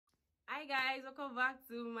Hi guys, welcome back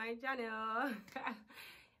to my channel.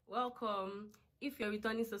 Welcome. If you're a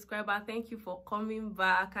returning subscriber, thank you for coming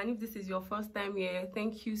back, and if this is your first time here,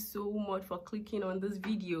 thank you so much for clicking on this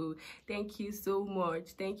video. Thank you so much.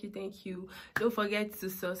 Thank you. Don't forget to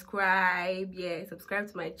subscribe. Subscribe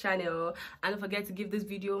to my channel, and don't forget to give this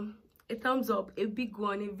video a thumbs up, a big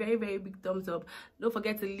one, a very big thumbs up. Don't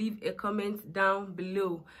forget to leave a comment down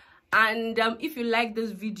below. And if you like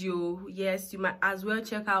this video, yes, you might as well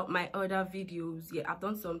check out my other videos. I've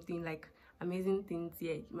done something like amazing things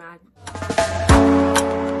here. You might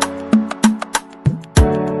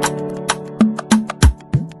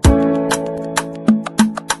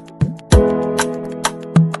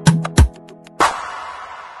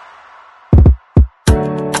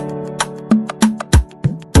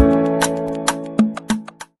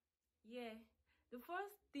the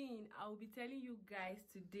first thing I will be telling you guys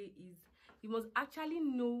today is you must actually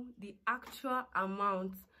know the actual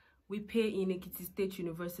amount we pay in EKITI State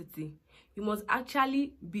University. You must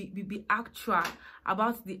actually be actual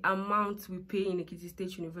about the amount we pay in EKITI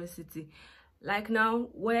State University. Like now,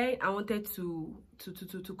 when I wanted to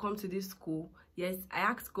come to this school, yes, I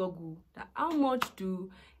asked Google that how much do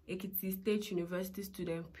EKITI State University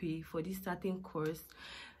students pay for this certain course.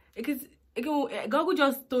 Google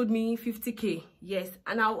just told me 50k, yes,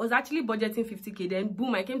 and I was actually budgeting 50k. Then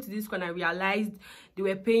boom, I came to this school and I realized they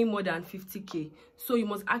were paying more than 50k. So you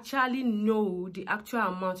must actually know the actual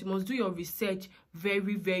amount. You must do your research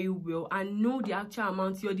very well and know the actual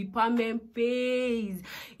amount your department pays.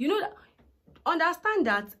 You know, understand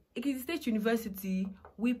that EKITI State University,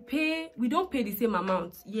 we don't pay the same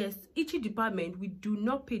amount. Yes, each department, we do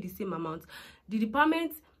not pay the same amount. The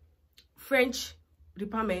department French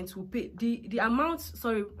department will pay the amount,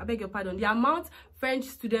 sorry, I beg your pardon, the amount French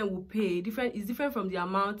student will pay is different from the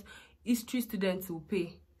amount history students will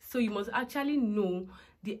pay. So you must actually know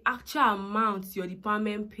the actual amount your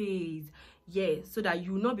department pays, so that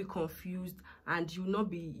you will not be confused and you will not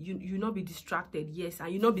be distracted, and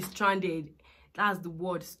you will not be stranded. That's the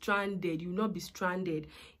word, stranded. You will not be stranded.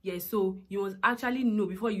 So you must actually know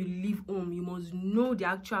before you leave home. You must know the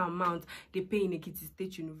actual amount they pay in EKITI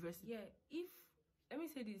State University. Let me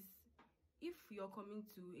say this: if you're coming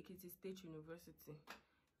to EKITI State University,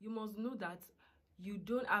 you must know that you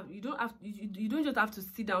don't just have to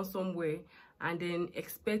sit down somewhere and then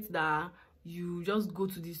expect that you just go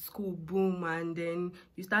to the school, boom, and then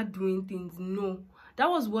you start doing things. No, that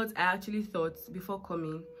was what I actually thought before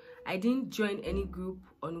coming. I didn't join any group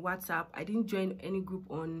on WhatsApp. I didn't join any group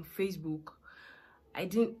on Facebook. I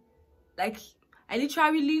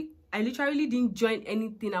literally didn't join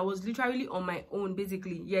anything. I was literally on my own,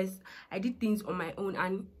 basically. Yes, I did things on my own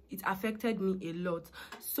and it affected me a lot.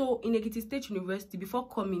 So in EKITI State University, before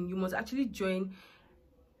coming, you must actually join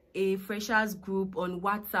a freshers group on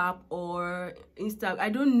WhatsApp or Instagram, I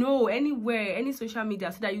don't know, anywhere, any social media,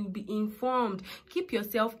 so that you'll be informed. Keep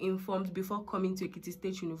yourself informed before coming to EKITI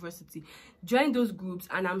State University. Join those groups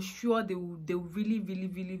and I'm sure they will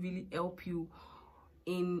really help you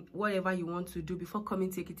in whatever you want to do before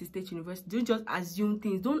coming to EKITI State University. Don't just assume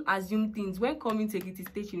things. Don't assume things when coming to EKITI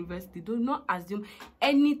State University. Do not assume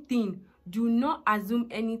anything. Do not assume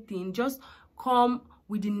anything. Just come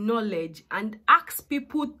with the knowledge and ask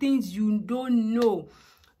people things you don't know.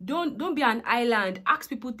 Don't be an island. Ask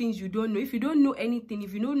people things you don't know. If you don't know anything,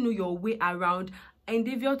 if you don't know your way around,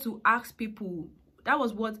 endeavor to ask people. That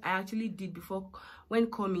was what I actually did before when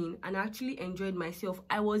coming, and I actually enjoyed myself.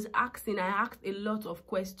 I asked a lot of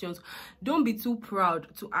questions. Don't be too proud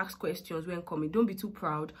to ask questions when coming. Don't be too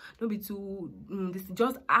proud. Don't be too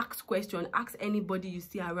just ask questions. Ask anybody you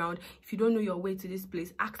see around. If you don't know your way to this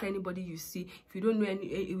place, ask anybody you see. If you don't know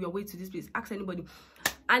your way to this place, ask anybody.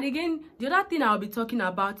 And again, the other thing I'll be talking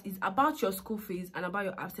about is about your school fees and about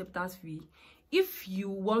your acceptance fee. If you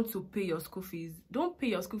want to pay your school fees, don't pay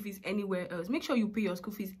your school fees anywhere else. Make sure you pay your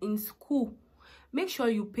school fees in school. Make sure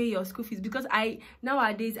you pay your school fees, because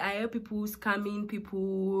nowadays I hear people scamming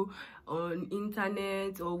people on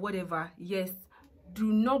internet or whatever. Yes,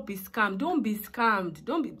 do not be scammed. Don't be scammed.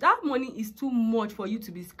 That money is too much for you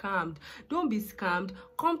to be scammed. Don't be scammed.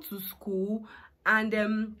 Come to school,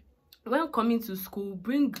 and when coming to school,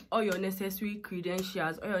 bring all your necessary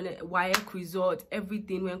credentials, all your WAEC result,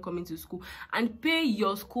 everything when coming to school, and pay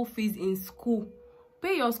your school fees in school.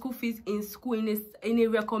 Pay your school fees in school, in a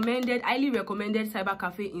highly recommended cyber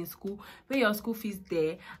cafe in school. Pay your school fees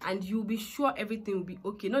there, and you'll be sure everything will be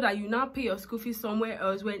okay. Not that you now pay your school fees somewhere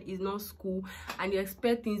else when it's not school, and you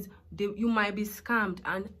expect things, you might be scammed.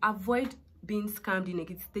 And avoid being scammed in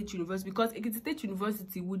Ekiti State University, because Ekiti State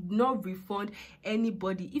University would not refund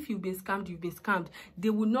anybody. If you've been scammed, you've been scammed. They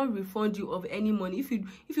will not refund you of any money.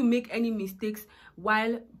 If you make any mistakes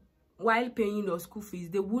while paying your school fees,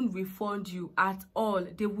 they won't refund you at all.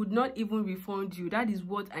 They would not even refund you. That is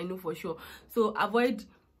what I know for sure. So avoid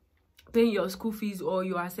paying your school fees or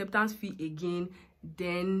your acceptance fee again.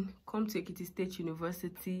 Then come to EKITI State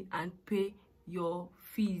University and pay your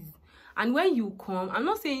fees. And when you come, I'm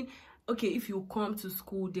not saying okay, if you come to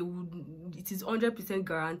school, it is 100%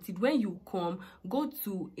 guaranteed. When you come, go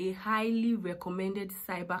to a highly recommended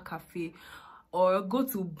cyber cafe or go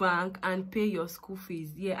to bank and pay your school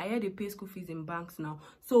fees. Yeah, I heard they pay school fees in banks now.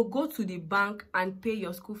 So go to the bank and pay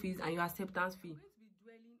your school fees and your acceptance fee. I'm going to be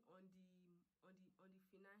dwelling on the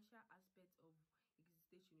financial aspect of EKITI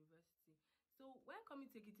State University. So when coming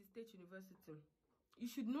to EKITI State University, you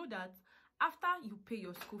should know that after you pay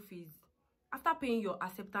your school fees, after paying your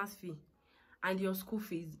acceptance fee and your school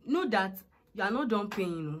fees, know that you are not done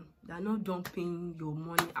paying. You are not done paying your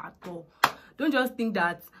money at all. Don't just think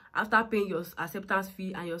that after paying your acceptance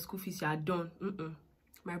fee and your school fees, you are done.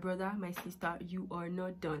 My brother, my sister, you are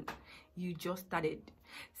not done. You just started.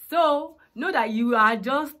 So know that you are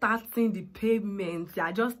just starting the payments. You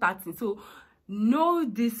are just starting. So know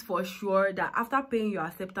this for sure, that after paying your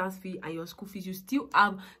acceptance fee and your school fees, you still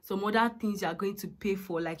have some other things you are going to pay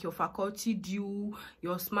for, like your faculty due,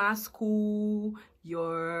 your smart school,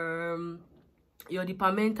 your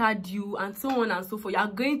departmental due, and so on and so forth. You are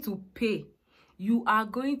going to pay. You are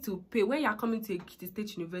going to pay. When you are coming to EKITI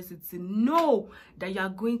State University, know that you are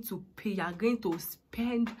going to pay. You are going to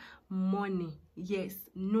spend money. Yes,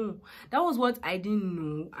 no. That was what I didn't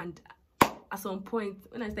know. And at some point,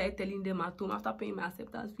 when I started telling them at home, after paying my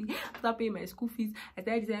acceptance fee, after paying my school fees, I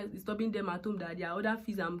started disturbing them at home that there are other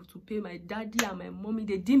fees I'm to pay my daddy and my mommy.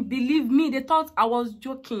 They didn't believe me. They thought I was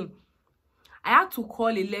joking. I had to call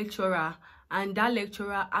a lecturer, and that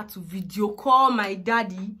lecturer had to video call my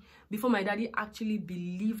daddy before my daddy actually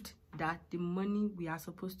believed that the money we are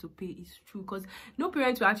supposed to pay is true. Because no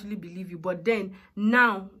parent will actually believe you. But then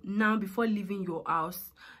now before leaving your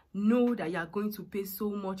house, know that you are going to pay so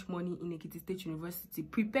much money in EKITI State University.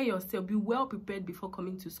 Prepare yourself. Be well prepared before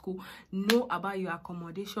coming to school. Know about your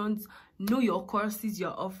accommodations. Know your courses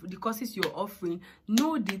the courses you're offering.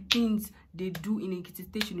 Know the things they do in EKITI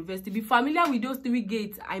State University. Be familiar with those 3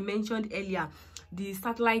 gates I mentioned earlier. The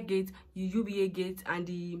satellite gate, the UBA gate, and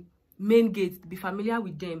the main gate. Be familiar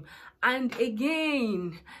with them. And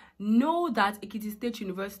again, know that EKITI State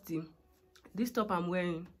University, this top I'm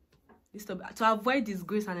wearing, to avoid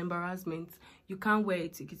disgrace and embarrassment, you can't wear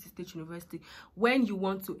it to EKITI State University. When you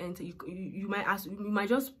want to enter, you might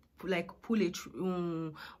just like pull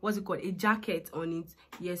what's it called, a jacket on it.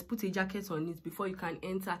 Yes, put a jacket on it before you can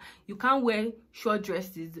enter. You can't wear short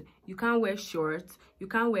dresses, you can't wear shorts, you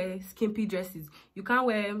can't wear skimpy dresses, you can't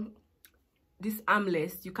wear this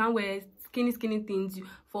armless, you can't wear skinny things.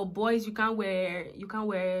 For boys, you can't wear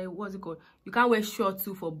what's it called, you can't wear shorts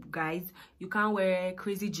too. For guys, you can't wear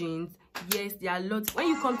crazy jeans. Yes, there are lots. When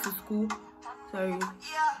you come to school, sorry, I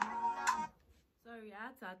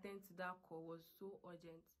had to attend to that call. It was so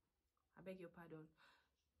urgent. I beg your pardon.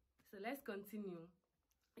 So let's continue.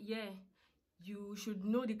 Yeah, you should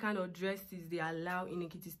know the kind of dresses they allow in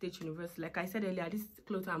EKITI State University. Like I said earlier, this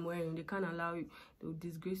clothes I'm wearing, they can't allow you. They will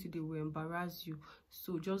disgrace you. They will embarrass you.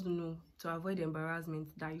 So just know, to avoid embarrassment,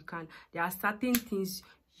 that you can. There are certain things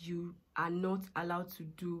you are not allowed to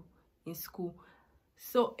do in school.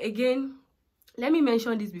 So again, let me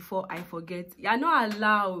mention this before I forget. You are not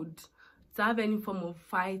allowed to have any form of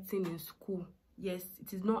fighting in school. Yes,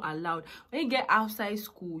 it is not allowed. When you get outside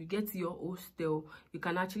school, you get to your hostel, you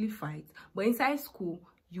can actually fight. But inside school,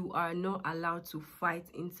 you are not allowed to fight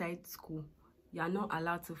inside school. You are not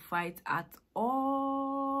allowed to fight at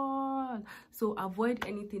all. So avoid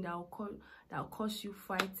anything that will cause you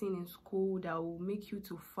fighting in school, that will make you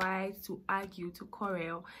to fight, to argue, to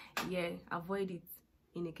quarrel. Yeah, avoid it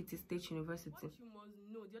in EKITI State University. What you must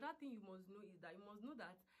know, the other thing you must know is that you must know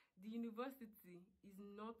that the university is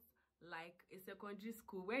not like a secondary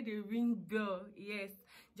school where they ring bell, yes,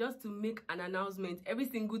 just to make an announcement. Every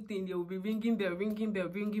single thing they will be ringing bell.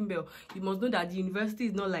 You must know that the university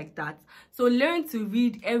is not like that. So learn to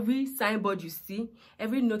read every signboard you see,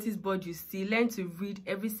 every notice board you see. Learn to read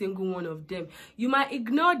every single one of them. You might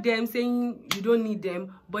ignore them, saying you don't need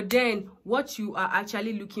them, but then what you are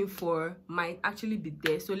actually looking for might actually be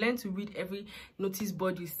there. So learn to read every notice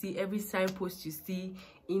board you see, every signpost you see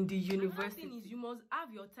in the university. Another thing is, you must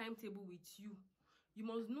have your timetable with you. You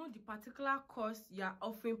must know the particular course you are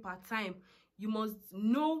offering part time. you must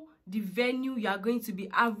know the venue you are going to be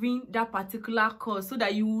having that particular course, so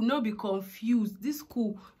that you will not be confused. This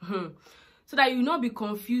school, so that you will not be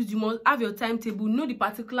confused, you must have your timetable, know the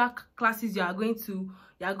particular classes you are going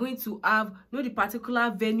to have, know the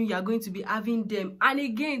particular venue you are going to be having them. And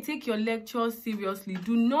again, take your lectures seriously.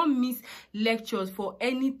 Do not miss lectures for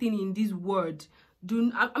anything in this world.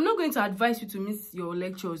 I'm not going to advise you to miss your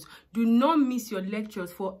lectures. Do not miss your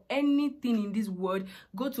lectures for anything in this world.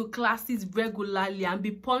 Go to classes regularly and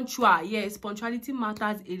be punctual. Yes, punctuality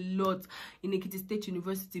matters a lot in EKITI State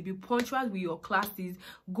University. Be punctual with your classes.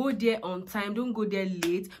 Go there on time. Don't go there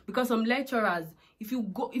late, because some lecturers, if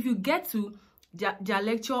you get to their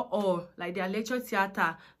lecture, or like their lecture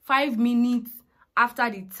theater 5 minutes after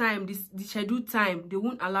the time, the scheduled time, they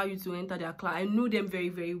won't allow you to enter their class. I know them very,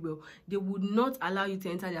 very well. They would not allow you to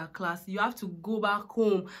enter their class. You have to go back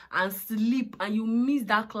home and sleep, and you miss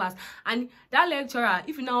that class. And that lecturer,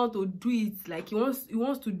 if you now want to do it, like he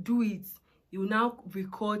wants to do it, you will now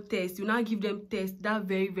record tests. You now give them tests that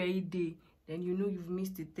very, very day. Then you know you've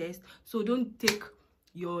missed the test. So don't take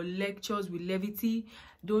your lectures with levity.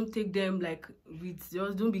 Don't take them like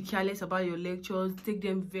just don't be careless about your lectures. Take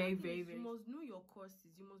them very, very, very. You must know your courses.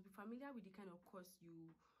 You must be familiar with the kind of course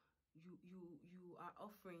you are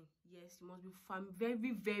offering. Yes, you must be very,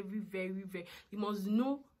 very, very, very. You must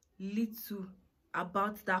know little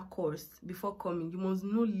about that course before coming. You must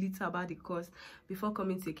know little about the course before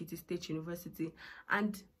coming to EKITI State University.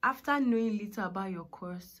 And after knowing little about your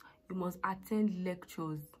course, you must attend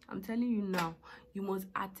lectures. I'm telling you now, you must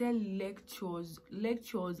attend lectures.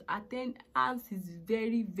 Attendance is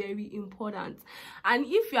very, very important. And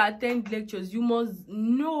if you attend lectures, you must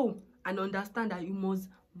know and understand that you must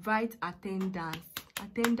write attendance.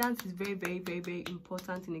 Attendance is very, very, very, very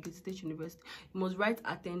important in EKITI State University. You must write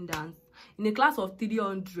attendance. In a class of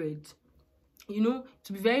 300, you know,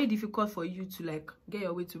 to be very difficult for you to like get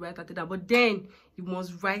your way to write attendance, but then you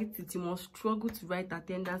must write it. You must struggle to write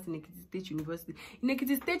attendance in EKITI State University. In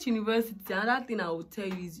EKITI State University, another thing I will tell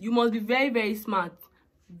you is you must be very, very smart.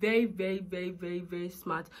 Very, very, very, very, very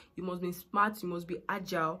smart. You must be smart. You must be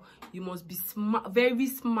agile. You must be smart, very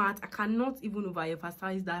smart. I cannot even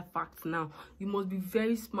overemphasize that fact now. You must be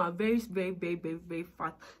very smart, very, very, very, very, very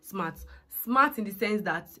smart. Smart in the sense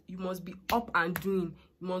that you must be up and doing.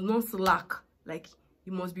 You must not slack. Like,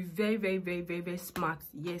 you must be very, very, very, very, very smart.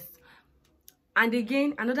 Yes. And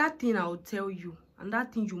again, another thing I will tell you, another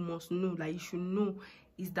thing you must know, like you should know,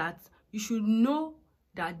 is that you should know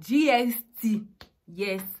that GST,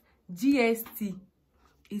 yes, GST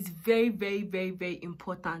is very, very, very, very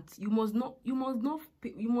important. You must not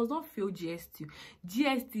fail GST.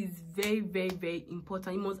 GST is very, very, very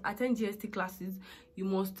important. You must attend GST classes. You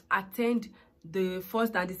must attend the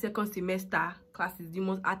first and the second semester classes. You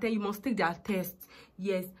must take their tests.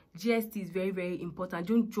 Yes, GST is very, very important.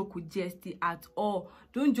 Don't joke with GST at all.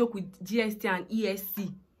 Don't joke with GST and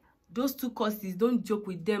ESC. Those two courses, don't joke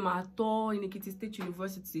with them at all in EKITI State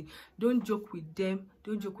University. Don't joke with them.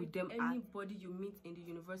 Don't joke with them. Anybody you meet in the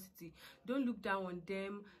university, don't look down on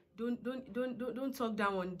them. Don't talk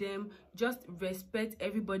down on them. Just respect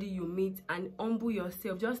everybody you meet and humble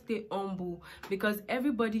yourself. Just stay humble, because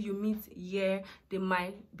everybody you meet here, they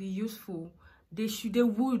might be useful. They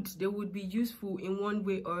would be useful in one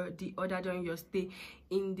way or the other during your stay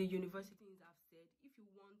in the university. I've said, if you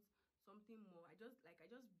want something more, I just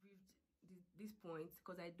briefed this point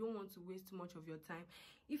because I don't want to waste too much of your time.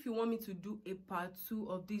 If you want me to do a part 2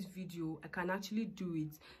 of this video, I can actually do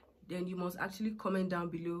it. Then you must actually comment down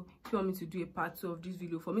below if you want me to do a part 2 of this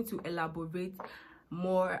video, for me to elaborate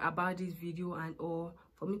more about this video, and or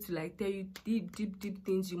for me to like tell you deep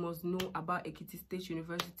things you must know about EKITI State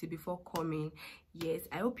University before coming. Yes,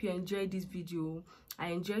 I hope you enjoyed this video. I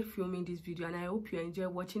enjoyed filming this video, and I hope you enjoy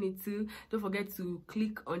watching it too. Don't forget to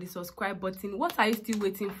click on the subscribe button. What are you still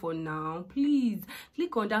waiting for now? Please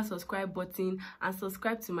click on that subscribe button and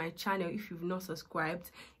subscribe to my channel if you've not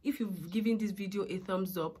subscribed. If you've given this video a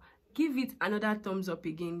thumbs up, give it another thumbs up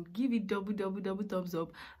again. Give it double thumbs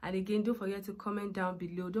up. And again, don't forget to comment down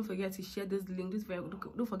below. Don't forget to share this link.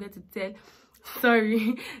 Don't forget to tell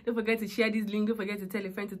don't forget to share this link. Don't forget to tell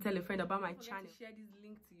a friend about my channel. Share this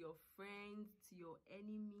link to your friends, to your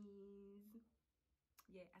enemies.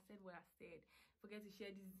 Yeah, I said what I said. Forget to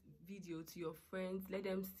share this video to your friends. Let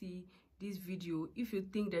them see this video. If you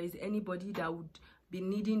think there is anybody that would be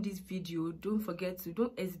needing this video, don't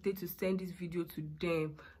hesitate to send this video to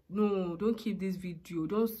them. No, don't keep this video.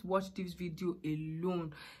 Don't watch this video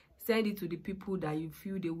alone. Send it to the people that you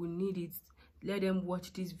feel they will need it. Let them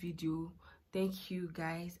watch this video. Thank you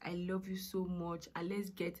guys. I love you so much, and let's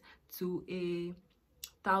get to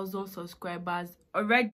 1,000 subscribers already.